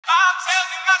I'll tell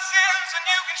you my sins and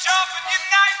you can sharpen your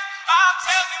knife. I'll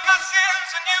tell you my sins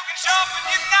and you can sharpen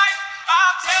your knife.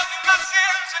 I'll tell you my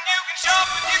sins and you can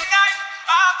sharpen your knife.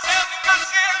 I'll tell you my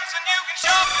sins and you can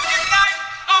sharpen your knife.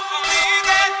 Oh, for me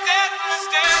that death was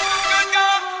dead, but good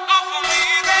God. Oh, for me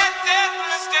that death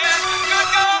was dead, but good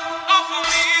God. Oh, for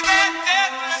me that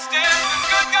death was dead, but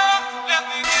good God. Let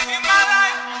me give you my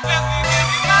life. Let me give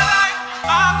you my life.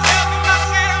 I'll tell you my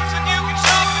sins and you can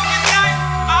sharpen your knife.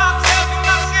 I'll tell you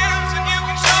my sins and you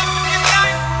can sharpen your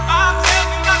knife. I'll tell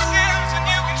you my sins and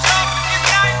you can sharpen your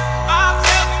knife. I'll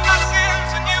tell you my sins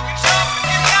and you can sharpen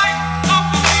your knife. Oh,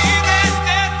 for me that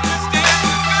death was dead,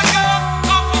 but good God.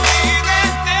 Oh, for me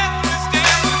that death was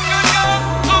dead, but good God.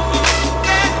 Oh, for me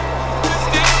that was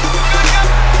dead, but good God.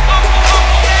 Oh, for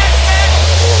that death.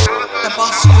 The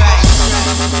boss Grime.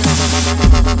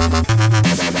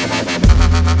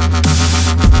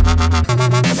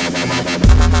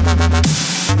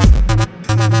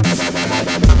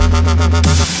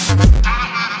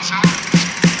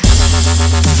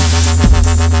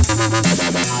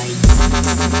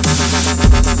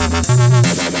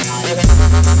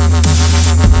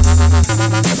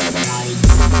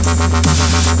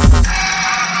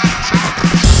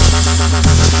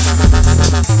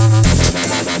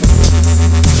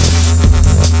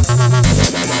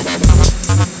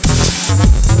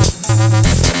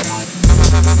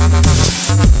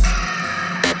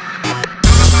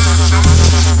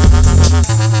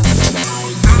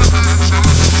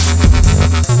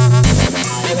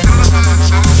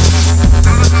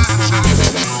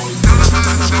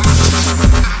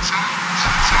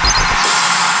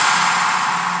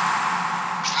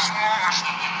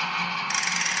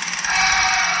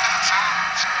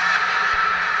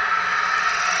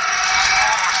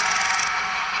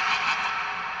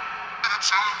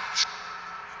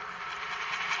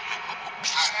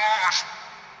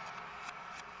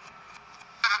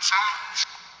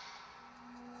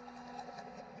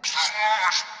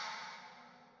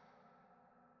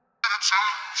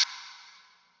 Chruch.